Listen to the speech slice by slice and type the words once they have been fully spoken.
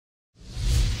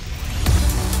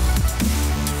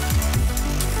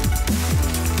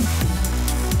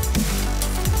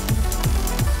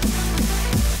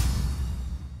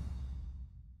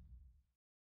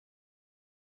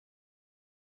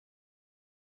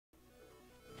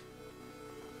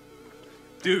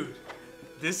Dude,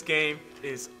 this game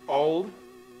is old.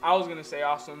 I was gonna say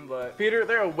awesome, but Peter,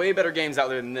 there are way better games out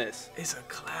there than this. it's a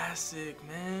classic,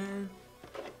 man.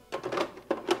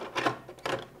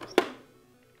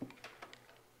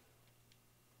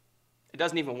 It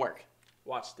doesn't even work.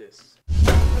 Watch this.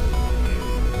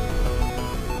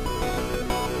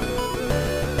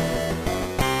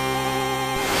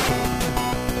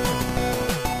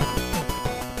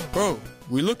 Bro,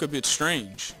 we look a bit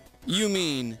strange. You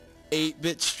mean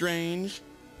 8-bit strange?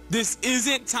 This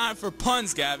isn't time for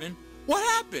puns, Gavin. What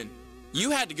happened?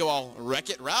 You had to go all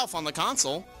Wreck-It Ralph on the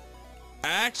console.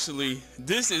 Actually,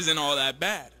 this isn't all that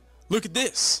bad. Look at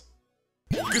this.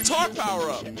 Guitar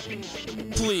power-up.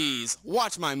 Please,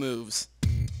 watch my moves.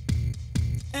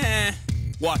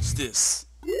 Watch this.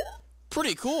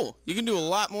 Pretty cool. You can do a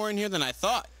lot more in here than I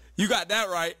thought. You got that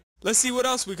right. Let's see what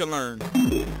else we can learn.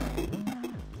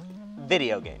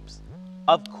 Video games.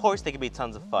 Of course they can be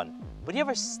tons of fun, but do you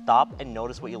ever stop and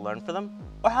notice what you learn from them?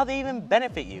 Or how they even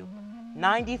benefit you?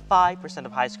 95%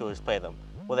 of high schoolers play them,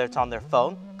 whether it's on their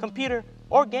phone, computer,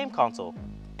 or game console.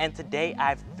 And today I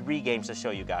have 3 games to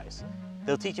show you guys.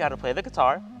 They'll teach you how to play the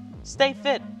guitar, stay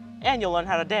fit, and you'll learn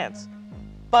how to dance.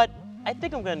 But I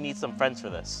think I'm gonna need some friends for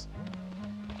this.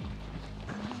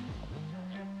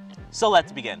 So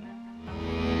let's begin.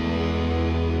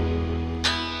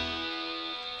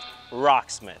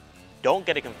 Rocksmith. Don't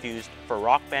get it confused for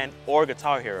Rock Band or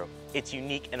Guitar Hero. It's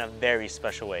unique in a very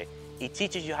special way. It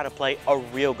teaches you how to play a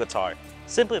real guitar,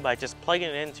 simply by just plugging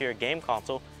it into your game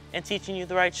console and teaching you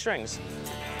the right strings.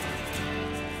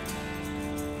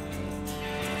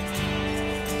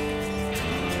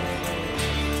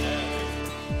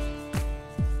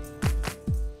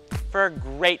 For a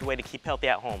great way to keep healthy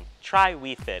at home, try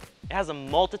Wii Fit. It has a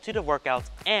multitude of workouts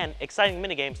and exciting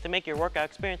minigames to make your workout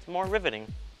experience more riveting.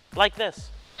 Like this.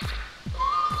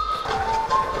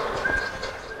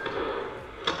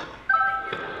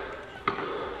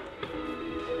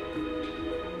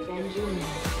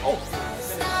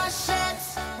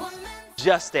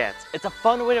 Just Dance. It's a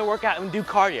fun way to work out and do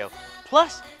cardio.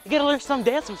 Plus, you get to learn some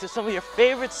dance moves to some of your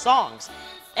favorite songs.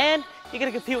 And you get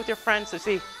to compete with your friends to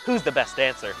see who's the best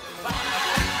dancer.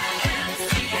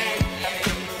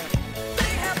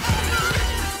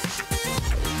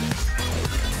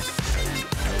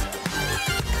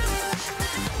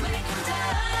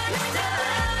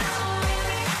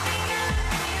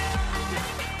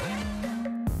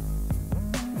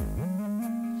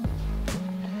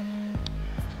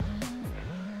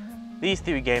 These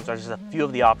 3 games are just a few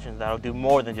of the options that'll do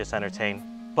more than just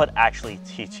entertain, but actually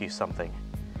teach you something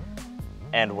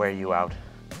and wear you out.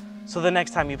 So the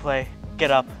next time you play, get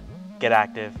up, get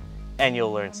active, and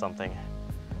you'll learn something.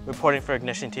 Reporting for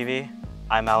Ignition TV,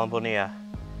 I'm Alan Bonilla.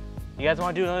 You guys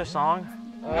want to do another song?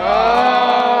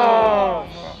 Oh!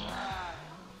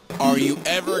 Are you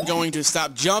ever going to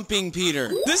stop jumping,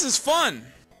 Peter? This is fun.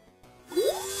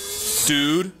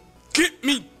 Dude, get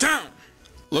me down.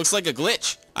 Looks like a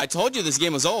glitch. I told you this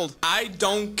game was old. I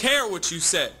don't care what you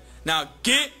said. Now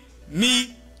get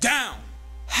me down.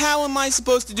 How am I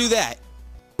supposed to do that?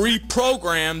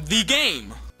 Reprogram the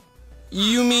game.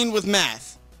 You mean with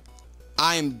math?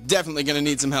 I am definitely gonna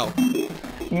need some help.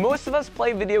 Most of us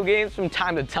play video games from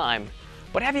time to time,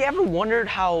 but have you ever wondered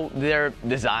how they're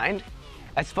designed?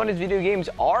 As fun as video games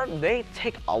are, they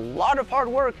take a lot of hard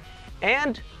work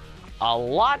and a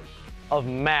lot of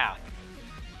math.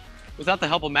 Without the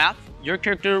help of math, your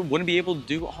character wouldn't be able to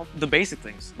do all the basic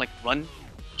things, like run,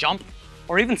 jump,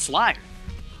 or even slide.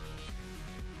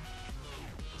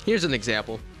 Here's an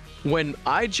example. When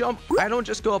I jump, I don't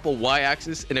just go up a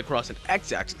y-axis and across an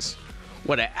x-axis.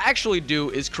 What I actually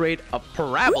do is create a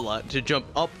parabola to jump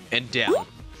up and down.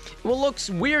 Well, it looks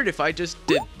weird if I just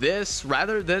did this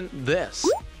rather than this.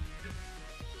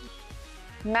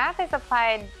 Math is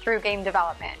applied through game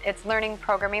development. It's learning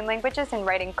programming languages and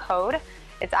writing code.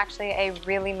 It's actually a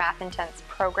really math-intense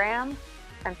program.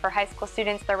 And for high school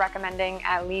students, they're recommending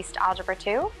at least Algebra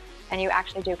 2, and you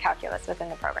actually do calculus within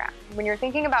the program. When you're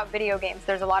thinking about video games,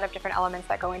 there's a lot of different elements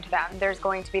that go into them. There's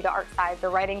going to be the art side, the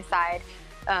writing side,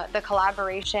 the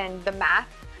collaboration, the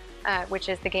math, which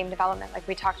is the game development like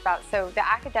we talked about. So the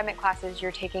academic classes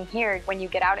you're taking here, when you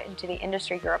get out into the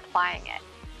industry, you're applying it.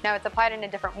 Now it's applied in a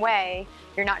different way.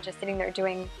 You're not just sitting there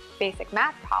doing basic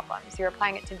math problems. You're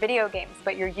applying it to video games,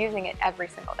 but you're using it every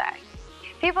single day.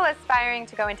 People aspiring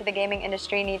to go into the gaming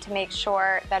industry need to make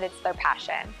sure that it's their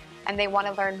passion, and they want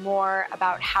to learn more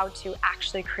about how to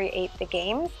actually create the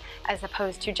games as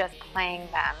opposed to just playing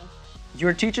them.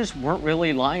 Your teachers weren't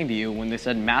really lying to you when they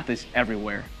said math is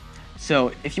everywhere.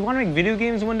 So if you want to make video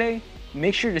games one day,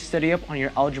 make sure to study up on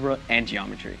your algebra and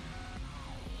geometry.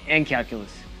 And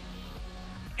calculus.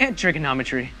 and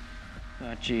trigonometry.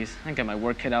 Oh, jeez, I got my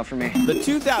work cut out for me. The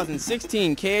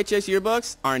 2016 KHS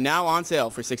yearbooks are now on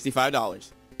sale for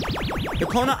 $65. The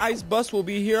Kona Ice Bus will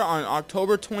be here on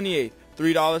October 28th.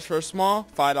 $3 for a small,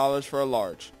 $5 for a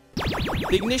large.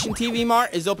 The Ignition TV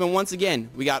Mart is open once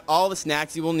again. We got all the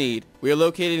snacks you will need. We are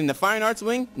located in the Fine Arts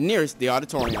Wing nearest the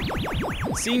auditorium.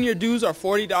 Senior dues are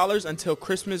 $40 until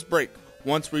Christmas break.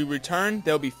 Once we return,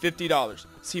 they'll be $50.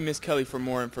 See Miss Kelly for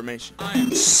more information. I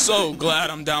am so glad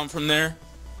I'm down from there.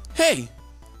 Hey,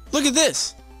 look at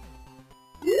this.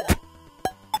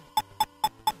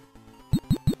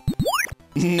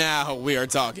 Now we are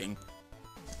talking.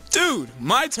 Dude,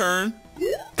 my turn.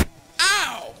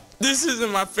 Ow! This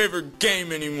isn't my favorite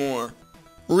game anymore.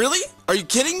 Really? Are you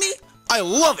kidding me? I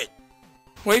love it.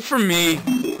 Wait for me.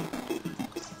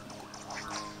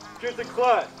 Here's the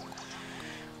class.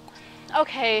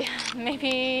 Okay,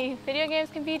 maybe video games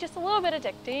can be just a little bit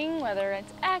addicting, whether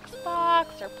it's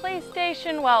Xbox or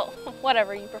PlayStation, well,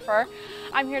 whatever you prefer.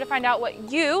 I'm here to find out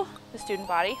what you, the student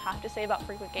body, have to say about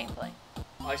frequent gameplay.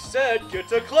 I said get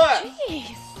to class.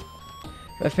 Jeez.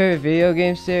 My favorite video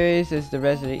game series is the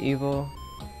Resident Evil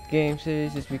game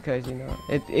series, just because, you know,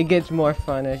 it gets more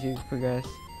fun as you progress.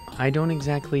 I don't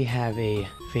exactly have a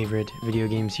favorite video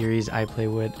game series. I play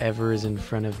whatever is in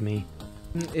front of me.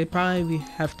 It probably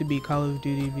have to be Call of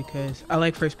Duty because I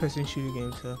like first-person shooter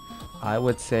games. So I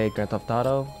would say Grand Theft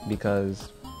Auto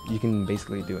because you can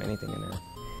basically do anything in there.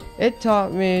 It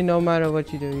taught me no matter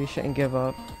what you do, you shouldn't give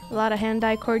up. A lot of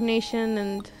hand-eye coordination,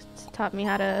 and it's taught me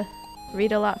how to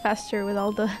read a lot faster with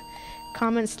all the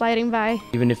comments sliding by.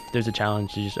 Even if there's a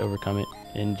challenge, to just overcome it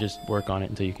and just work on it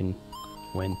until you can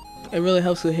win. It really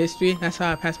helps with history. That's how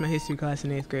I passed my history class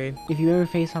in 8th grade. If you ever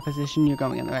face opposition, you're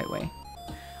going in the right way.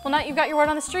 Well, now you've got your word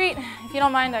on the street. If you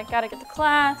don't mind, I gotta get to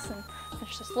class and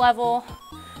finish this level.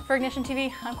 For Ignition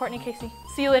TV, I'm Courtney Casey.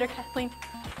 See you later, Kathleen.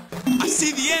 I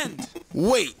see the end.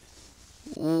 Wait,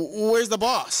 where's the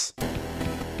boss?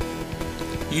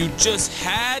 You just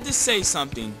had to say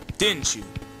something, didn't you?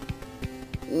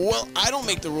 Well, I don't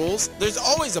make the rules. There's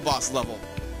always a boss level.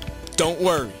 Don't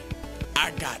worry,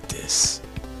 I got this.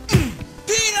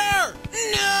 Peter!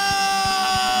 No!